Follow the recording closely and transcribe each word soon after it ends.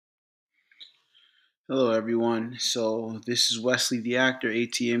Hello, everyone. So, this is Wesley the actor,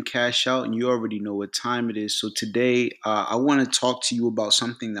 ATM Cash Out, and you already know what time it is. So, today I want to talk to you about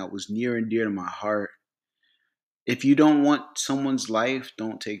something that was near and dear to my heart. If you don't want someone's life,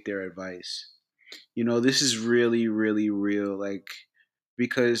 don't take their advice. This is really, really real.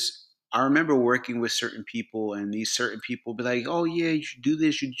 Because I remember working with certain people, and these certain people be like, oh, yeah, you should do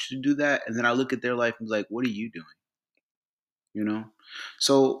this, you should do that. And then I look at their life and be like, what are you doing? you know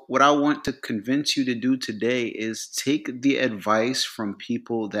so what I want to convince you to do today is take the advice from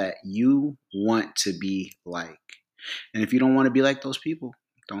people that you want to be like. And if you don't want to be like those people,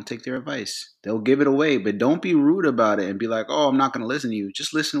 don't take their advice. They'll give it away, but don't be rude about it and be like, oh, I'm not going to listen to you.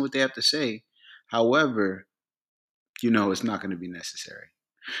 Just listen to what they have to say. However, it's not going to be necessary.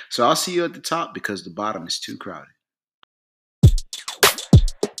 So I'll see you at the top because the bottom is too crowded.